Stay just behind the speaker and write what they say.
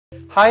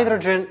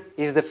Hydrogen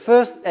is the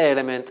first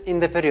element in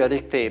the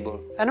periodic table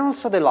and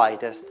also the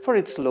lightest for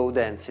its low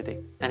density,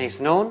 and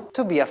is known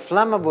to be a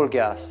flammable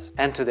gas,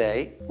 and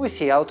today we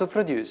see how to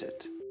produce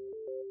it.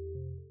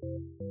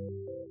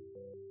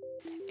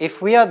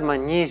 If we add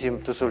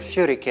magnesium to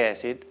sulfuric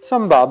acid,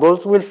 some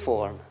bubbles will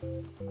form.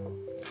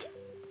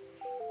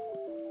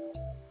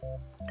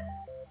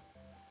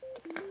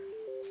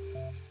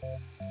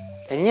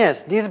 And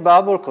yes, these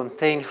bubbles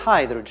contain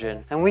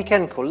hydrogen, and we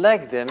can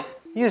collect them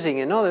using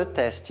another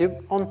test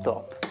tube on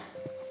top.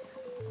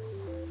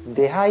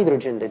 The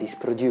hydrogen that is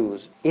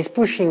produced is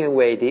pushing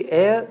away the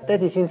air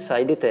that is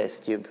inside the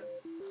test tube,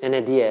 and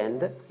at the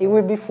end it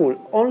will be full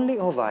only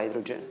of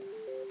hydrogen.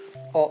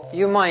 Oh,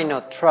 you might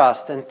not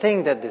trust and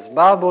think that this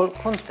bubble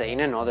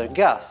contains another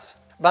gas.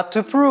 But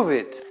to prove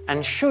it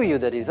and show you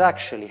that it's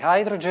actually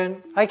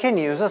hydrogen, I can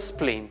use a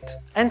splint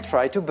and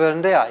try to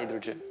burn the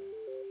hydrogen.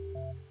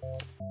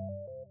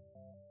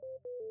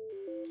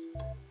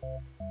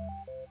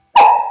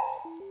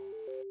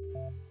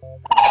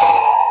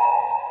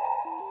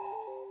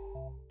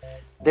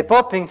 The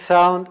popping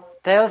sound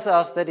tells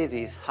us that it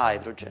is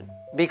hydrogen,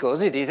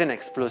 because it is an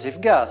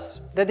explosive gas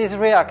that is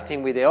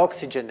reacting with the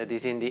oxygen that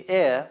is in the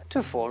air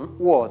to form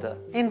water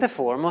in the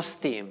form of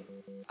steam.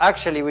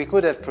 Actually, we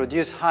could have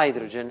produced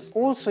hydrogen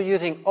also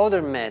using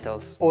other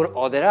metals or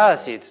other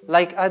acids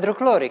like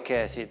hydrochloric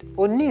acid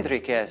or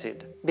nitric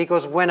acid,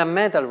 because when a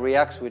metal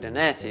reacts with an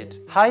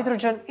acid,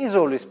 hydrogen is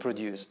always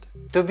produced.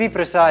 To be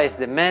precise,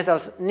 the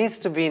metals needs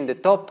to be in the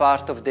top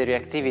part of the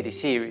reactivity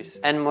series,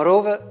 and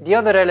moreover, the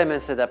other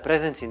elements that are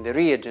present in the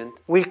reagent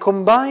will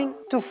combine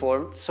to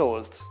form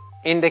salts.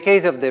 In the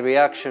case of the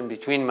reaction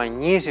between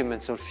magnesium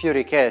and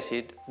sulfuric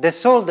acid, the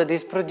salt that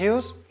is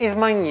produced is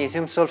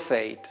magnesium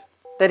sulfate.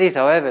 That is,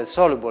 however,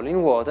 soluble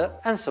in water,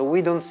 and so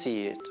we don't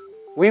see it.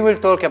 We will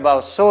talk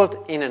about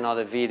salt in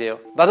another video,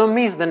 but don't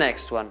miss the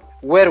next one,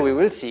 where we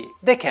will see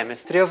the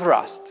chemistry of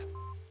rust.